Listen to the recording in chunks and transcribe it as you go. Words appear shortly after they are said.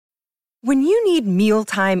When you need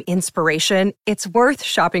mealtime inspiration, it's worth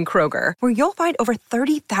shopping Kroger, where you'll find over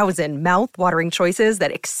 30,000 mouth-watering choices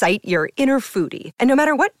that excite your inner foodie. And no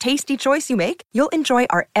matter what tasty choice you make, you'll enjoy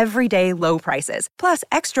our everyday low prices, plus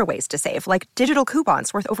extra ways to save, like digital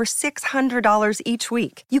coupons worth over $600 each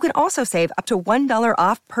week. You can also save up to $1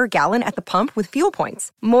 off per gallon at the pump with fuel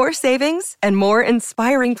points. More savings and more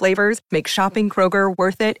inspiring flavors make shopping Kroger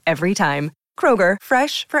worth it every time. Kroger,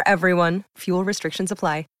 fresh for everyone. Fuel restrictions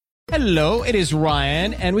apply. Hello, it is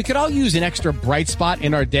Ryan, and we could all use an extra bright spot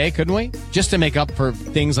in our day, couldn't we? Just to make up for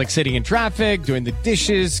things like sitting in traffic, doing the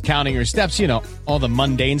dishes, counting your steps, all the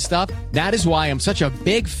mundane stuff. That is why I'm such a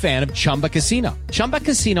big fan of Chumba Casino. Chumba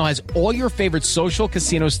Casino has all your favorite social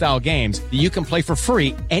casino-style games that you can play for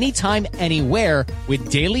free anytime, anywhere with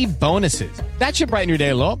daily bonuses. That should brighten your day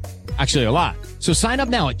a little. Actually, a lot. So sign up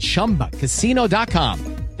now at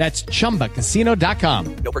ChumbaCasino.com. That's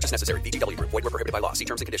ChumbaCasino.com. No purchase necessary. VGW Group. Void where prohibited by law. See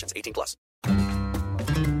terms and conditions. 18+.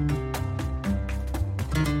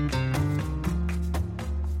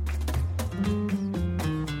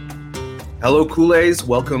 Hello, Kool-Aids.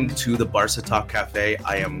 Welcome to the Barca Talk Cafe.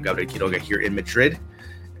 I am Gabriel Quiroga here in Madrid.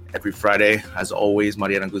 Every Friday, as always,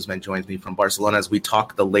 Mariana Guzman joins me from Barcelona as we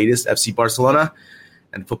talk the latest FC Barcelona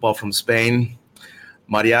and football from Spain.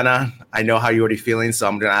 Mariana, I know how you're already feeling, so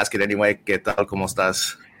I'm going to ask it anyway. ¿Qué tal? ¿Cómo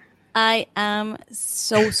estás? I am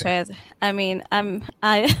so sad. I mean, I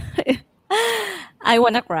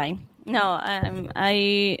want to cry. No,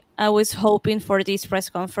 I was hoping for this press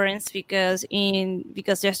conference because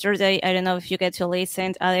yesterday, I don't know if you get to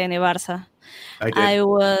listen to ADN Barça. I did. I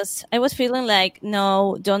was feeling like,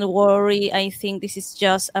 no, don't worry. I think this is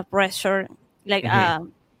just a pressure. Like, I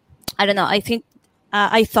don't know.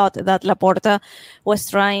 I thought that Laporta was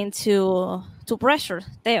trying to pressure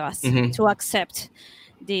Tebas to accept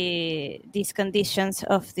these conditions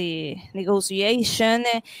of the negotiation,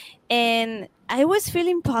 and I was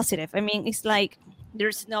feeling positive. I mean, it's like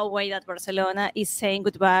there's no way that Barcelona is saying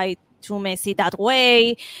goodbye to Messi that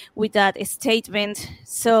way with that statement.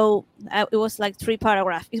 So it was like 3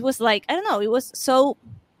 paragraphs. It was like, I don't know, it was so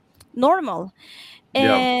normal.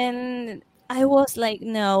 And I was like,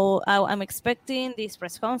 no, I'm expecting this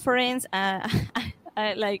press conference. I'm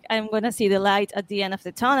going to see the light at the end of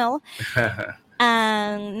the tunnel.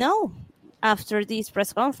 And no, after this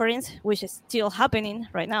press conference, which is still happening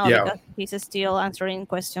right now because he's still answering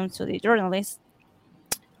questions to the journalists,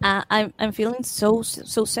 I'm feeling so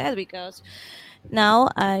sad because now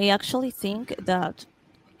I actually think that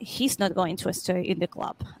he's not going to stay in the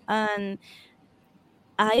club. And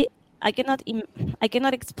I cannot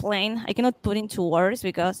explain, I cannot put into words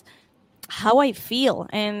because how I feel.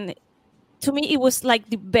 And to me, it was like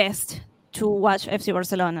the best to watch FC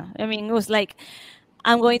Barcelona. I mean, it was like,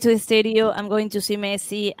 I'm going to the stadium, I'm going to see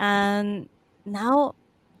Messi, and now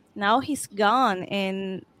he's gone.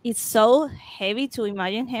 And it's so heavy to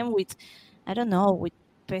imagine him with, I don't know, with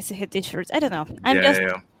PSG t-shirts. I don't know.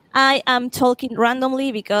 I am talking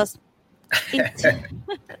randomly because this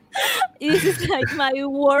is like my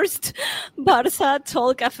worst Barca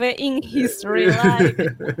talk cafe in history. Like,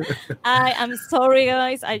 I am sorry,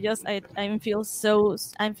 guys. I'm feeling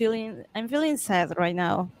sad right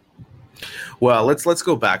now. Well, let's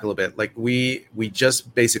go back a little bit. Like we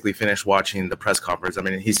just basically finished watching the press conference. I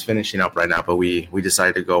mean, he's finishing up right now, but we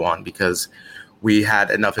decided to go on because we had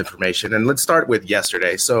enough information. And let's start with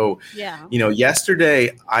yesterday. So,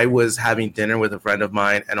 yesterday I was having dinner with a friend of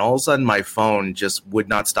mine, and all of a sudden my phone just would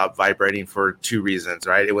not stop vibrating for 2 reasons,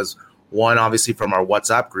 right? It was one, obviously, from our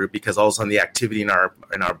WhatsApp group, because all of a sudden the activity in our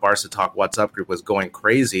Barca Talk WhatsApp group was going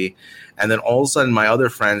crazy. And then all of a sudden my other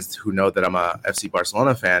friends who know that I'm a FC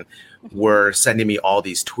Barcelona fan were sending me all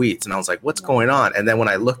these tweets. And I was like, what's going on? And then when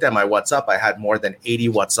I looked at my WhatsApp, I had more than 80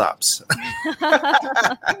 WhatsApps.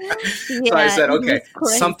 So I said, okay,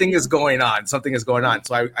 something is going on. Something is going on.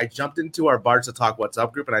 So I jumped into our Barca Talk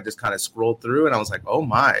WhatsApp group and I just kind of scrolled through and I was like, oh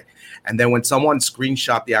my. And then when someone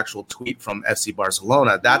screenshot the actual tweet from FC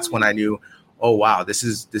Barcelona, that's when I knew, oh wow, this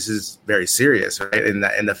is very serious, right?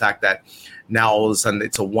 And the fact that now all of a sudden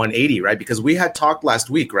it's a 180, right? Because we had talked last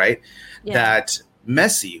week, right? Yeah. That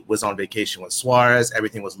Messi was on vacation with Suarez.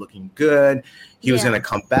 Everything was looking good. He was going to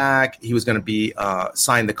come back. He was going to be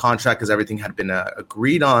sign the contract because everything had been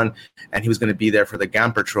agreed on, and he was going to be there for the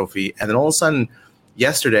Gamper Trophy. And then all of a sudden,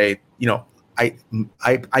 yesterday, I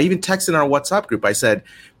even texted in our WhatsApp group. I said,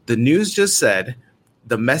 the news just said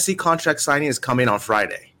the Messi contract signing is coming on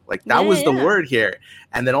Friday. Like that was the word here.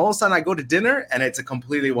 And then all of a sudden I go to dinner and it's a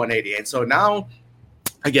completely 180. And so now,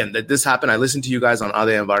 again, that this happened. I listened to you guys on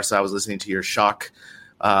ADN Barça. I was listening to your shock,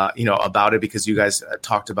 about it because you guys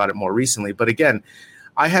talked about it more recently. But again,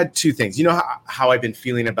 I had two things. You know how I've been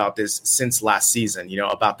feeling about this since last season,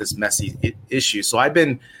 about this Messi issue. So I've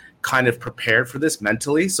been kind of prepared for this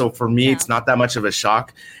mentally. So for me, it's not that much of a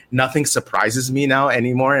shock. Nothing surprises me now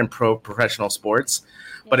anymore in professional sports.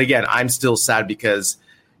 Yeah. But again, I'm still sad because,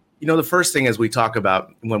 the first thing as we talk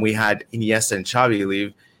about when we had Iniesta and Xavi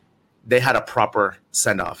leave, they had a proper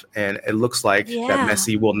send-off. And it looks like that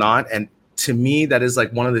Messi will not. And to me, that is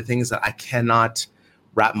like one of the things that I cannot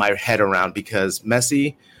wrap my head around, because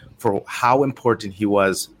Messi, for how important he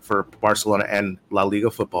was for Barcelona and La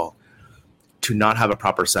Liga football, to not have a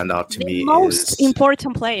proper send-off to me is... The most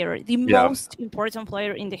important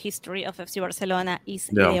player in the history of FC Barcelona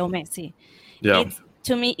is Leo Messi. Yeah.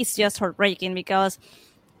 To me, it's just heartbreaking because,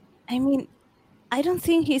 I don't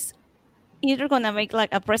think he's either going to make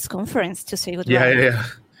like a press conference to say goodbye. Yeah.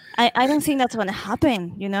 I don't think that's going to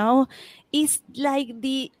happen, It's like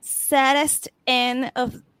the saddest end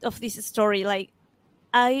of this story. Like,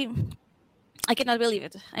 I cannot believe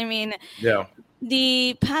it.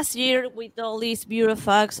 The past year with all these bureau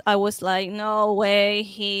facts, I was like, no way,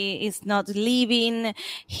 he is not leaving.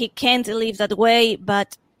 He can't leave that way.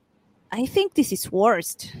 But I think this is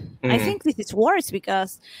worse. I think this is worse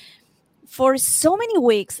because for so many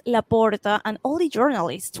weeks, Laporta and all the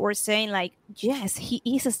journalists were saying like, yes, he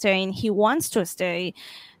is staying. He wants to stay.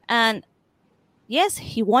 And yes,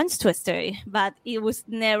 he wants to stay, but it was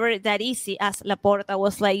never that easy as Laporta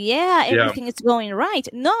was like, everything is going right.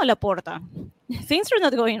 No, Laporta, things are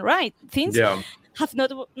not going right. Things have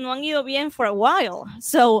not ido bien for a while.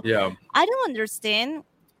 So I don't understand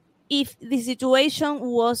if the situation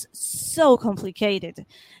was so complicated,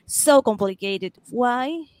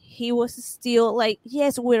 why he was still like,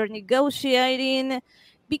 yes, we're negotiating,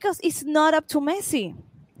 because it's not up to Messi.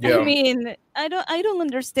 Yeah. I don't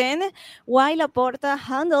understand why Laporta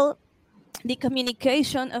handled the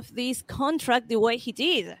communication of this contract the way he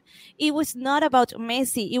did. It was not about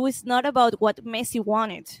Messi. It was not about what Messi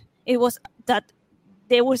wanted. It was that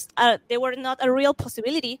there were not a real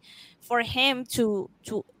possibility for him to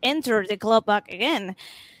enter the club back again.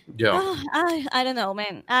 Yeah. I don't know,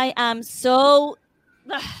 man. I am so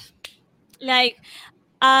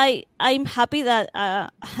I'm happy that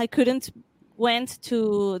I couldn't went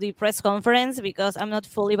to the press conference because I'm not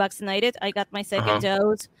fully vaccinated. I got my second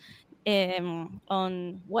dose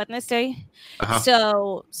on Wednesday.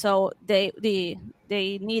 So they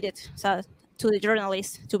needed to the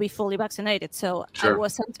journalists to be fully vaccinated. So I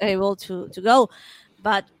wasn't able to go,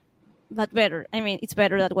 but better. It's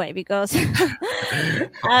better that way because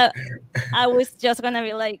I was just gonna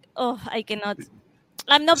be like, I cannot.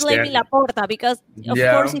 I'm not blaming Laporta because of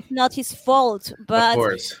course it's not his fault, but. Of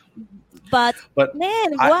course. But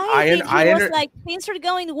man, why he was like, things are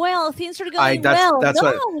going well. That's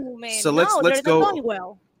no, man. So let's go. Not going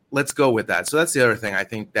well. Let's go with that. So that's the other thing I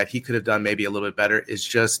think that he could have done maybe a little bit better is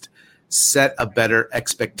just set a better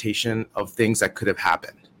expectation of things that could have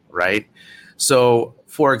happened, right? So,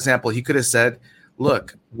 for example, he could have said,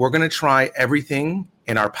 look, we're going to try everything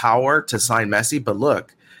in our power to sign Messi, but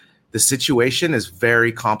look, the situation is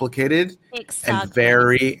very complicated and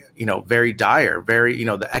very, very dire.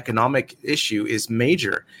 The economic issue is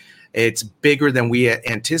major. It's bigger than we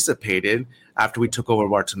anticipated after we took over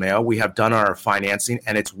Bartomeu. We have done our financing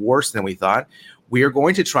and it's worse than we thought. We are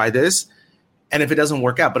going to try this. And if it doesn't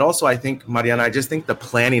work out, but also I think, Mariana, I just think the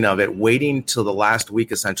planning of it, waiting till the last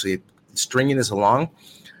week, essentially stringing this along,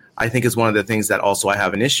 I think is one of the things that also I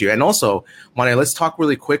have an issue. And also, Mariana, let's talk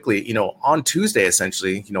really quickly. On Tuesday,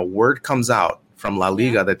 essentially, word comes out from La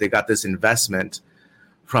Liga that they got this investment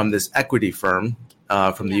from this equity firm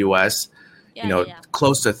from the U.S.,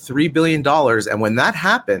 close to $3 billion. And when that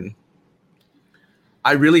happened,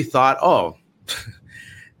 I really thought,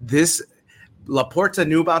 this Laporta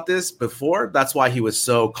knew about this before. That's why he was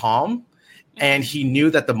so calm. And he knew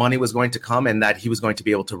that the money was going to come and that he was going to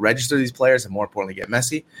be able to register these players and more importantly, get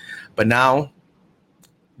Messi. But now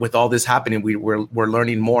with all this happening, we're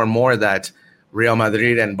learning more and more that Real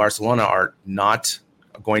Madrid and Barcelona are not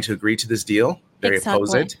going to agree to this deal. They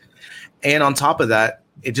oppose it. And on top of that,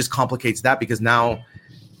 it just complicates that because now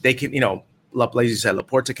they can, like you said,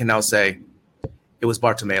 Laporta can now say it was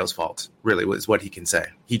Bartomeu's fault, really, was what he can say.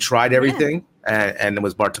 He tried everything and it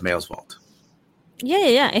was Bartomeu's fault.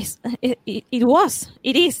 Yeah. It was.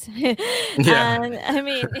 It is. And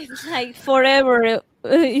it's like forever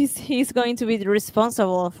he's going to be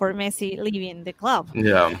responsible for Messi leaving the club.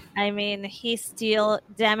 Yeah. He's still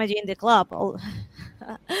damaging the club.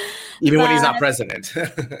 Even when he's not president.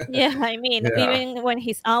 Even when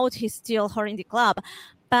he's out, he's still hurting the club.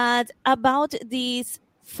 But about this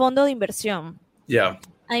Fondo de Inversión. Yeah.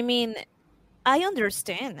 I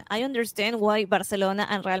understand why Barcelona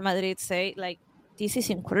and Real Madrid say, like, this is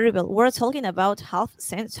incredible. We're talking about half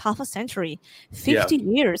a century, 50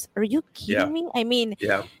 years. Are you kidding me? I mean,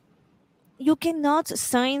 you cannot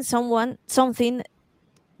sign something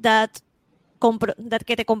that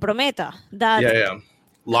que te comprometa, that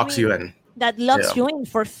locks you in. That locks you in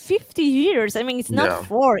for 50 years. I mean, it's not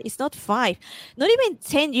 4, it's not 5, not even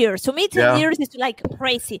 10 years. To me, 10 years is like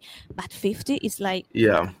crazy, but 50 is like,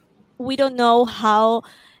 we don't know how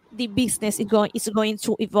the business is going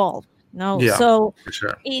to evolve. No, so for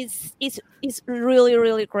sure. it's really,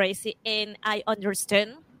 really crazy, and I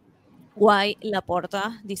understand why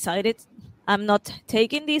Laporta decided, I'm not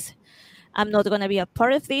taking this. I'm not going to be a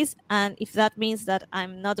part of this, and if that means that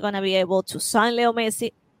I'm not going to be able to sign Leo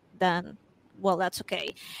Messi, then, well, that's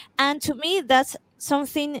okay. And to me, that's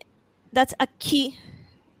something that's a key.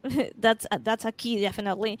 that's a key,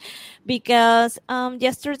 definitely, because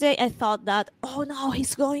yesterday I thought that, oh no,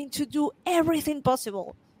 he's going to do everything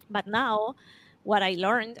possible. But now what I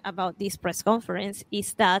learned about this press conference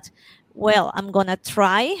is that, well, I'm going to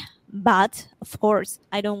try, but of course,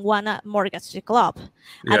 I don't want to mortgage the club.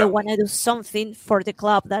 I don't want to do something for the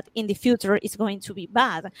club that in the future is going to be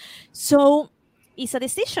bad. So it's a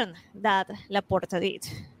decision that Laporta did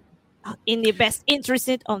in the best interest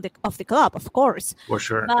of the club, of course. For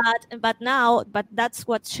sure. But that's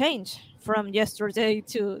what changed from yesterday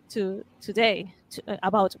to today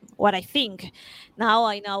about what I think. Now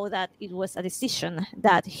I know that it was a decision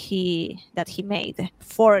that he made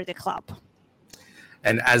for the club.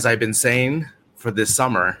 And as I've been saying for this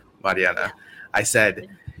summer, Mariana, I said,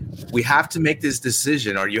 we have to make this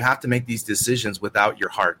decision, or you have to make these decisions without your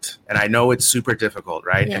heart. And I know it's super difficult,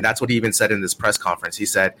 right? Yeah. And that's what he even said in this press conference. He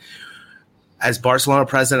said, as Barcelona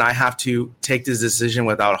president, I have to take this decision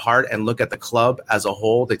without heart and look at the club as a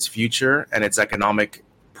whole, its future and its economic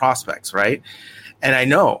prospects, right? And I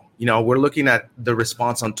know, we're looking at the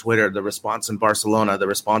response on Twitter, the response in Barcelona, the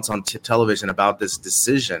response on television about this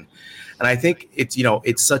decision. And I think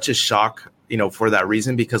it's such a shock, for that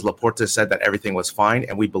reason, because Laporta said that everything was fine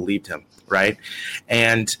and we believed him, right?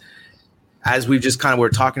 And as we just kind of were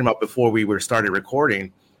talking about before we started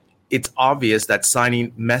recording, it's obvious that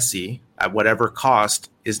signing Messi at whatever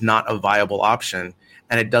cost is not a viable option,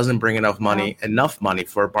 and it doesn't bring enough money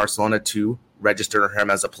for Barcelona to register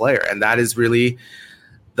him as a player. And that is really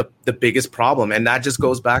the biggest problem. And that just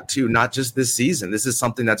goes back to not just this season. This is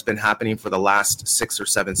something that's been happening for the last 6 or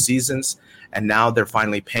 7 seasons. And now they're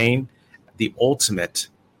finally paying the ultimate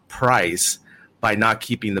price by not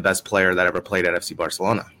keeping the best player that ever played at FC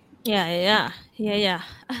Barcelona. Yeah.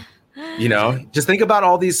 Just think about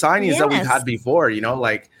all these signings that we've had before,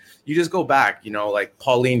 like you just go back, like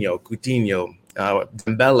Paulinho, Coutinho,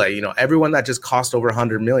 Dembele, everyone that just cost over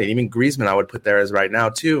 100 million. Even Griezmann, I would put there as right now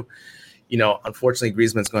too. Unfortunately,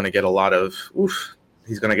 Griezmann's going to get a lot of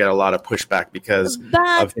pushback because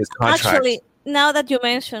of his contract. Actually, now that you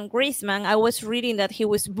mentioned Griezmann, I was reading that he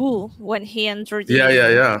was booed when he entered.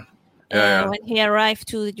 When he arrived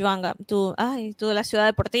to la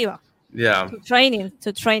Ciudad Deportiva. Yeah.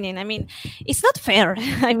 To training. I mean, it's not fair.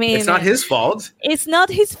 I mean, it's not his fault. It's not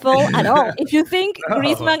his fault at all. If you think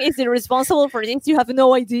Griezmann is irresponsible for this, you have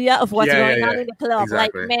no idea of what's going on in the club.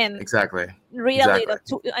 Exactly. Like, man. Exactly. Really,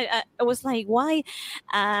 I was like, why?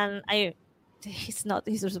 And it's not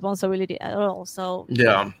his responsibility at all. So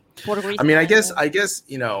yeah. I mean, I guess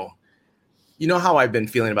how I've been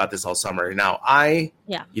feeling about this all summer. Now,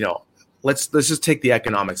 let's just take the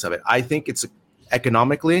economics of it. I think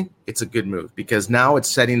economically, it's a good move because now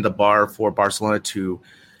it's setting the bar for Barcelona to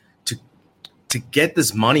get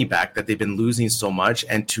this money back that they've been losing so much,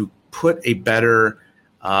 and to put a better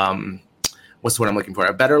what's what I'm looking for?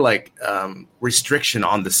 A better restriction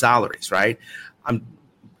on the salaries, right?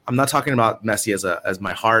 I'm not talking about Messi as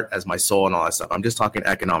my heart, as my soul, and all that stuff. I'm just talking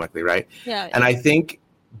economically, right? Yeah. And I think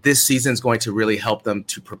this season is going to really help them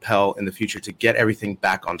to propel in the future to get everything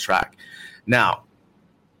back on track. Now,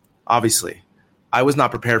 obviously, I was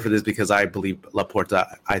not prepared for this because I believe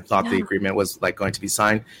Laporta. I thought the agreement was going to be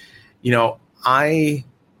signed. I'm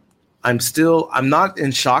not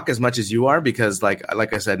in shock as much as you are because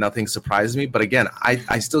like I said, nothing surprises me. But again,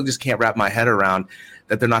 I still just can't wrap my head around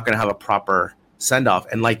that they're not going to have a proper send off.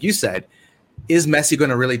 And like you said, is Messi going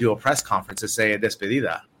to really do a press conference to say a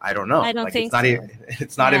despedida? I don't know. I don't think so.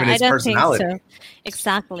 It's not even his personality. Think so.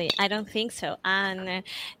 Exactly. I don't think so. And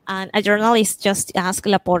a journalist just asked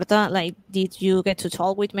Laporta, did you get to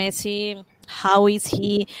talk with Messi? How is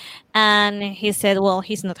he? And he said, well,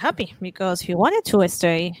 he's not happy because he wanted to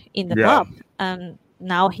stay in the club and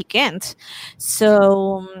now he can't.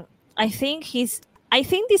 So I think he's I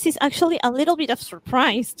think this is actually a little bit of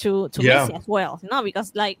surprise to Messi as well. No,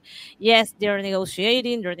 because like, yes, they're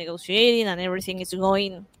negotiating, and everything is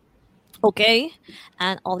going okay,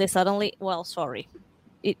 and all of a sudden, well, sorry,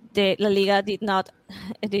 the La Liga did not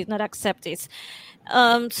accept it.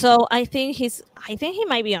 So I think he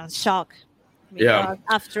might be on shock. Because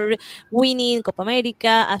after winning Copa America,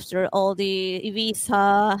 after all the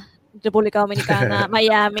Ibiza, República Dominicana,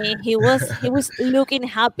 Miami, he was looking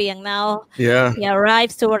happy, and now he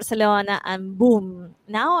arrives to Barcelona, and boom!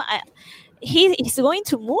 Now he's going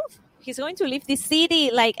to move. He's going to leave the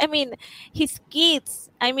city. Like, I mean, his kids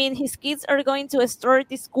are going to start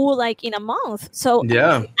the school like in a month. So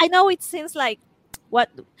I know it seems like what.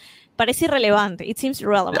 Parece irrelevante. It seems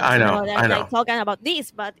irrelevant. I know. Like talking about this,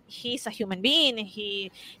 but he's a human being. He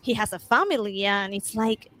has a family, and it's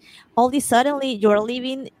like all of a sudden you're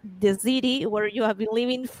leaving the city where you have been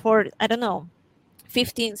living for, I don't know,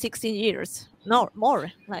 15, 16 years. No,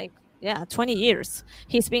 more. Like, 20 years.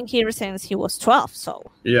 He's been here since he was 12. So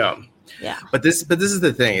yeah. But this is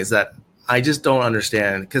the thing, is that I just don't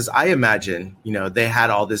understand, because I imagine, they had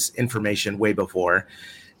all this information way before.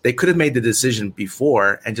 They could have made the decision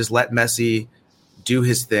before and just let Messi do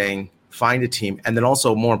his thing, find a team. And then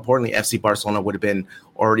also, more importantly, FC Barcelona would have been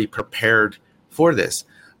already prepared for this.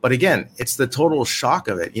 But again, it's the total shock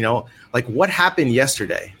of it. Like what happened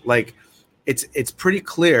yesterday? Like it's pretty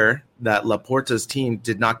clear that Laporta's team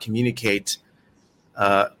did not communicate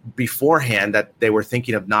beforehand that they were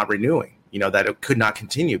thinking of not renewing, that it could not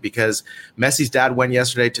continue, because Messi's dad went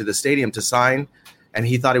yesterday to the stadium to sign, and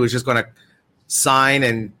he thought he was just going to sign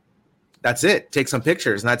and that's it, take some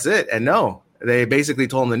pictures and that's it. And no, they basically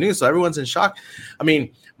told him the news. So everyone's in shock. I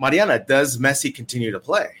mean, Mariana, does Messi continue to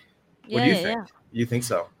play? What do you think? You think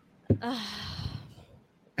so?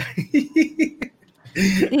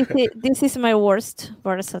 This is my worst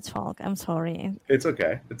Barca talk. I'm sorry. It's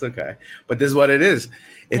okay. But this is what it is.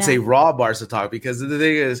 It's a raw Barca talk, because the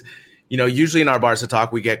thing is, usually in our Barca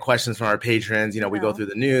talk, we get questions from our patrons. We go through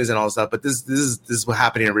the news and all this stuff. But this is what's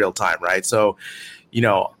happening in real time, right? So,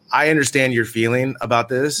 I understand your feeling about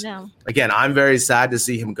this. Yeah. Again, I'm very sad to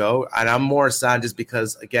see him go, and I'm more sad just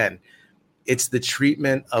because, again, it's the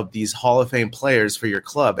treatment of these Hall of Fame players for your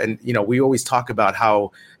club. And we always talk about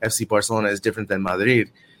how FC Barcelona is different than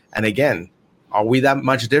Madrid. And again, are we that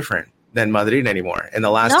much different than Madrid anymore in the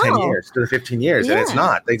last 10 years to 15 years? And it's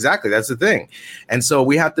not. Exactly. That's the thing. And so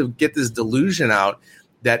we have to get this delusion out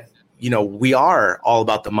that, we are all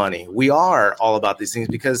about the money. We are all about these things,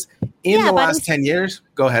 because in the last 10 years,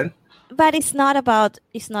 go ahead. But it's not about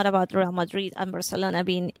Real Madrid and Barcelona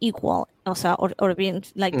being equal, also, or being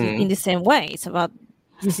like in the same way. It's about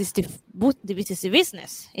this is the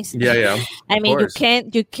business. I mean,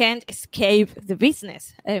 you can't escape the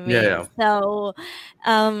business. I mean, so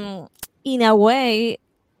in a way,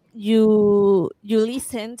 you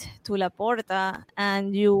listened to Laporta,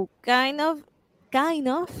 and you kind of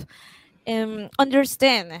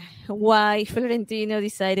understand why Florentino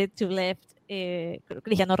decided to let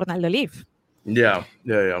Cristiano Ronaldo leave. Yeah.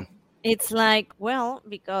 It's like, well,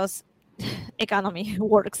 because economy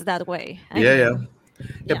works that way. Yeah,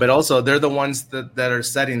 but also they're the ones that are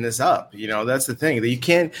setting this up. That's the thing, that you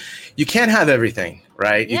can't have everything,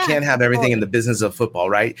 right? You can't have everything in the business of football,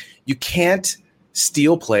 right? You can't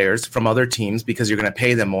steal players from other teams because you're going to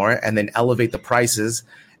pay them more, and then elevate the prices,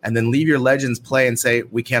 and then leave your legends play and say,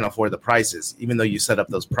 we can't afford the prices, even though you set up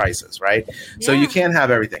those prices, right? So you can't have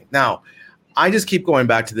everything. Now, I just keep going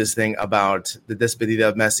back to this thing about the despedida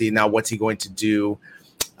of Messi. Now, what's he going to do?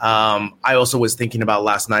 I also was thinking about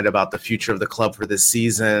last night about the future of the club for this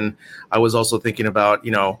season. I was also thinking about,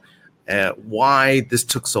 why this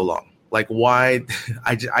took so long. Like, why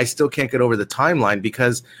I still can't get over the timeline,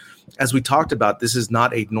 because as we talked about, this is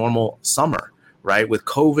not a normal summer, right? With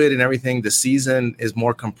COVID and everything, the season is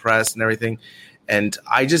more compressed and everything. And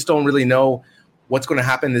I just don't really know what's going to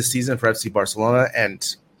happen this season for FC Barcelona.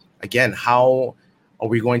 And again, how are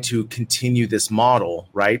we going to continue this model,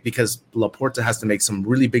 right? Because Laporta has to make some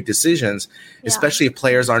really big decisions, especially if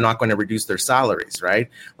players are not going to reduce their salaries, right?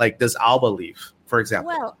 Like, does Alba leave, for example?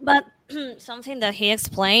 Well, but something that he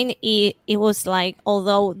explained, it was like,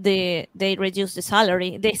 although they reduced the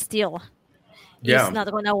salary, they still it's not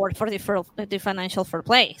going to work for the financial fair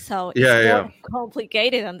play. So it's more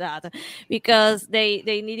complicated than that, because they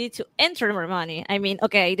needed to enter more money. I mean,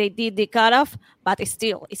 okay, they did the cutoff, but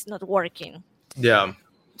still it's not working. Yeah.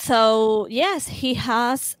 So, yes, he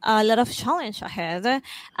has a lot of challenge ahead.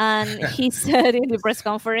 And he said in the press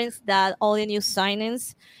conference that all the new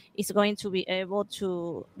signings is going to be able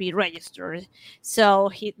to be registered. So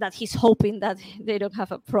he's hoping that they don't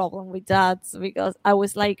have a problem with that, because I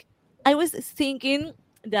was like, I was thinking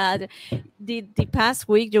that the past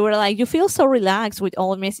week you were like, you feel so relaxed with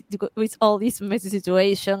all Messi, with all this Messi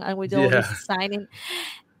situation and with all this signing,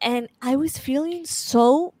 and I was feeling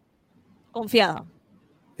so confiada.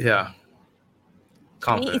 Yeah.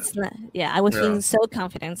 Confident. It's like, I was feeling so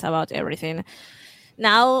confident about everything.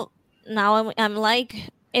 Now I'm like,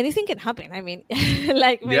 anything can happen. I mean,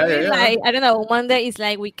 like maybe like I don't know. Monday is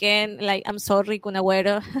like weekend. Like, I'm sorry, Kun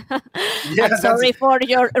Agüero. I'm sorry for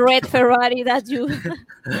your red Ferrari that you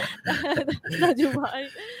that you buy.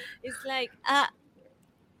 It's like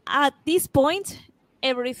at this point,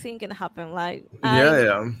 everything can happen. Like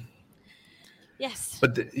yes.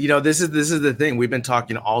 But this is the thing. We've been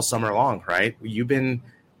talking all summer long, right? You've been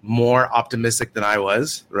more optimistic than I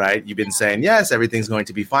was, right? You've been saying, yes, everything's going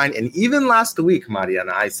to be fine. And even last week,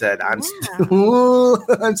 Mariana, I said, I'm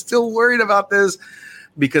still worried about this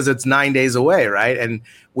because it's 9 days away, right? And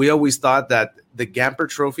we always thought that the Gamper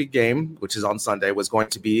Trophy game, which is on Sunday, was going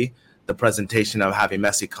to be the presentation of having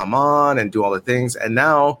Messi come on and do all the things. And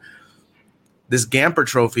now this Gamper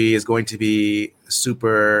Trophy is going to be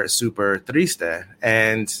super, super triste.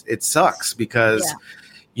 And it sucks because,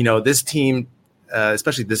 this team,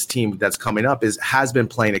 especially this team that's coming up, has been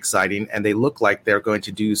playing exciting, and they look like they're going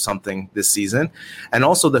to do something this season. And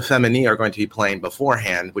also the Femení are going to be playing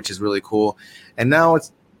beforehand, which is really cool. And now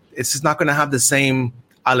it's just not going to have the same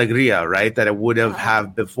alegría, right, that it would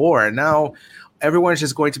have before. And now everyone's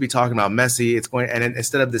just going to be talking about Messi. And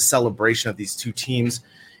instead of the celebration of these two teams,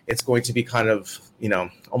 it's going to be kind of,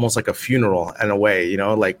 almost like a funeral in a way,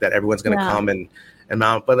 like that everyone's going to come and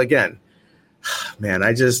mount. But again, man,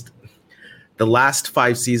 the last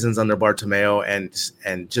 5 seasons under Bartomeu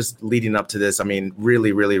and just leading up to this, I mean,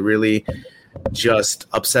 really, really, really just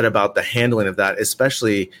upset about the handling of that.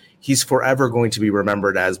 Especially, he's forever going to be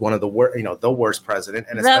remembered as one of the worst president,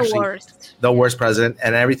 and especially the worst president.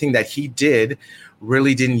 And everything that he did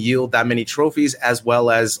really didn't yield that many trophies, as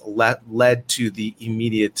well as led to the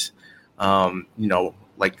immediate,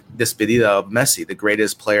 like despedida of Messi, the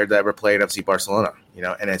greatest player that ever played FC Barcelona.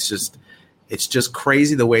 And it's just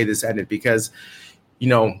crazy the way this ended because,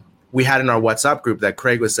 we had in our WhatsApp group that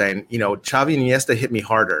Craig was saying, Xavi and Iniesta hit me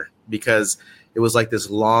harder because it was like this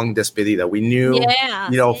long despedida. We knew,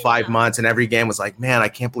 5 months, and every game was like, man, I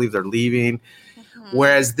can't believe they're leaving. Mm-hmm.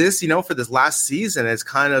 Whereas this, for this last season, it's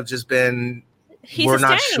kind of just been, we're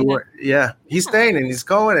not sure. Yeah, he's staying and he's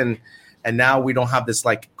going. And now we don't have this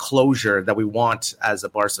like closure that we want as a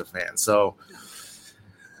Barca fan. So,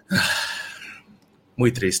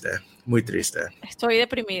 muy triste. Muy triste. Estoy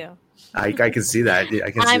deprimido. I can see that.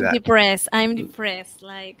 I'm depressed.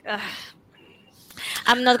 Like,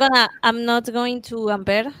 I'm not going to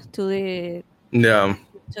Amper to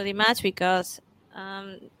the match because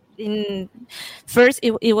first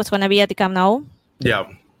it was gonna be at the Camp Nou. Yeah.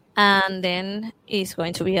 And then it's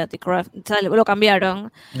going to be at the Cruyff. Lo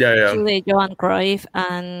cambiaron to the Johan Cruyff,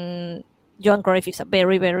 and Johan Cruyff is a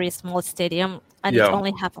very, very small stadium, and it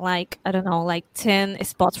only have like 10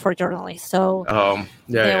 spots for journalists. So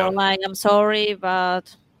they were like, "I'm sorry,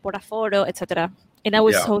 but por aforo, etc." And I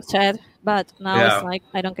was so sad, but now it's like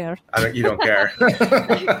I don't care. You don't care.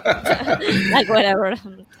 Like whatever.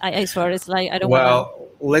 I swear, it's like I don't. Well,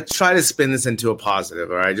 let's try to spin this into a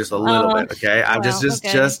positive, all right? Just a little bit, okay? Just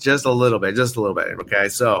a little bit, okay?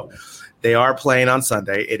 So they are playing on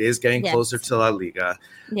Sunday. It is getting closer to La Liga.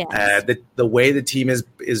 Yes. The way the team is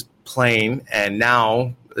playing, and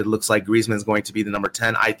now it looks like Griezmann is going to be the number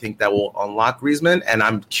 10. I think that will unlock Griezmann, and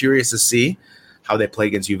I'm curious to see how they play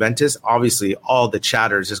against Juventus. Obviously, all the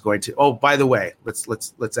chatter is just going to. Oh, by the way, let's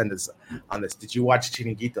end this on this. Did you watch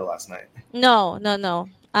Chiringuito last night? No.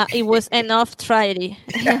 It was enough tragedy.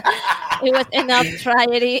 It was enough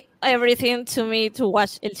tragedy, everything to me to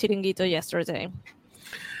watch El Chiringuito yesterday.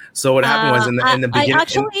 So what happened was in the beginning.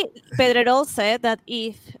 Actually, Pedrerol said that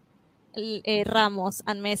if Ramos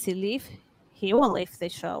and Messi leave, he will leave the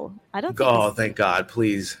show. I don't think. Oh, thank God,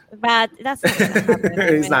 please. But that's not going to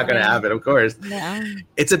happen. It's not going to happen, of course. Yeah.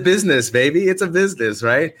 It's a business, baby. It's a business,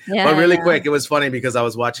 right? Yeah, but really quick, it was funny because I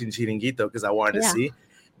was watching Chiringuito because I wanted to see.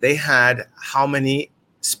 They had how many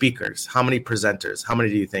speakers? How many presenters? How many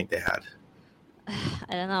do you think they had?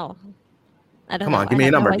 I don't know. Come on, give me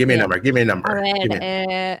a number. Give me a number. Give me a number.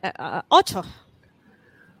 8.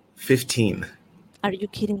 15. Are you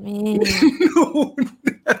kidding me? No.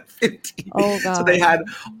 15. Oh, God. So they had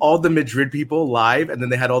all the Madrid people live, and then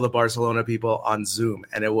they had all the Barcelona people on Zoom.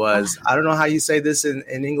 And it was, I don't know how you say this in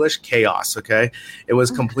English, chaos, okay? It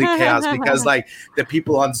was complete chaos because like the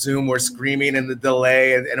people on Zoom were screaming and the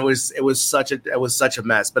delay, and it was such a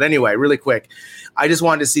mess. But anyway, really quick, I just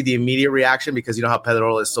wanted to see the immediate reaction because you know how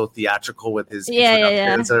Pedrola is so theatrical with his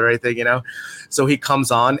introductions and everything, you know? So he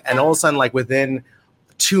comes on, and all of a sudden, like within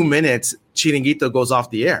 2 minutes, Chiringuito goes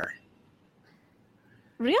off the air.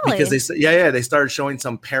 Really? Because they started showing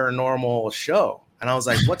some paranormal show, and I was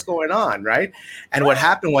like, "What's going on?" Right? And what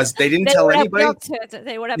happened was they didn't tell anybody.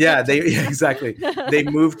 Exactly. They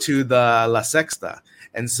moved to the La Sexta,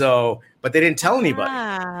 and so, but they didn't tell anybody,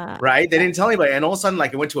 right? They didn't tell anybody, and all of a sudden,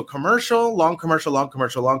 like it went to a commercial, long commercial.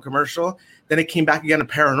 Then it came back again to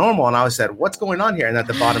paranormal, and I said, "What's going on here?" And at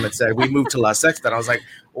the bottom it said, "We moved to La Sexta," and I was like,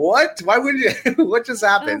 "What? Why would you? What just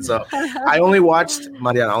happened?" So I only watched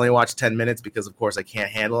 10 minutes because, of course, I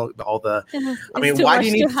can't handle all the. I mean, why do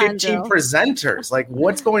you need 15 presenters? Like,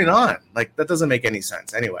 what's going on? Like, that doesn't make any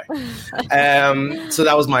sense. Anyway, so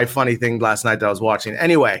that was my funny thing last night that I was watching.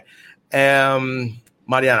 Anyway,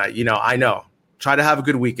 Mariana, you know, I know. Try to have a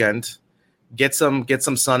good weekend. Get some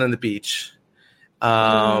sun on the beach.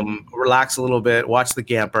 Relax a little bit, watch the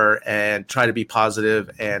Gamper, and try to be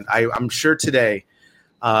positive. And I'm sure today,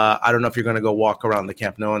 I don't know if you're going to go walk around the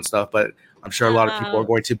Camp Nou and stuff, but I'm sure a lot of people are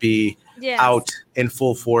going to be out in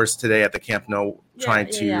full force today at the Camp Nou trying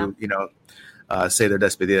to, you know, say their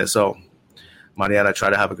despedida. So, Mariana, try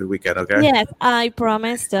to have a good weekend, okay? Yes, I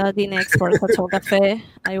promise the next Sports Hotel Cafe,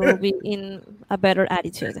 I will be in a better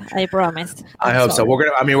attitude. I promised. I hope so.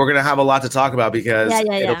 We're gonna have a lot to talk about because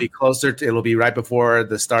it'll be closer. It'll be right before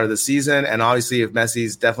the start of the season, and obviously, if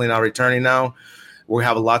Messi's definitely not returning now, we'll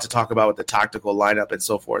have a lot to talk about with the tactical lineup and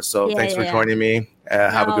so forth. So, thanks for joining me.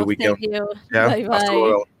 Have a good weekend. Thank you. Yeah.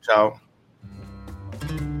 Bye-bye. Ciao.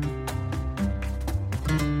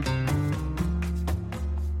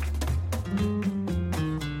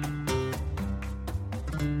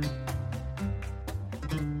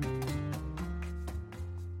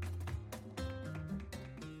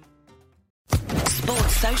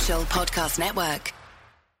 Social Podcast Network.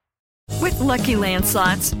 With Lucky Land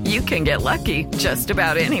Slots, you can get lucky just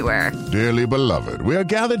about anywhere. Dearly beloved, we are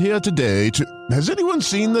gathered here today to... Has anyone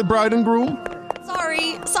seen the bride and groom?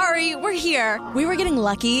 Sorry, we're here. We were getting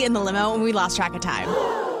lucky in the limo and we lost track of time.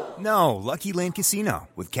 No, Lucky Land Casino,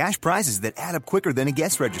 with cash prizes that add up quicker than a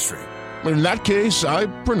guest registry. In that case, I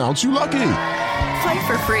pronounce you lucky. Play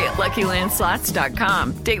for free at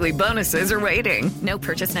LuckyLandSlots.com. Daily bonuses are waiting. No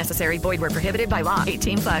purchase necessary. Void where prohibited by law.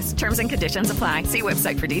 18+. Terms and conditions apply. See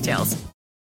website for details.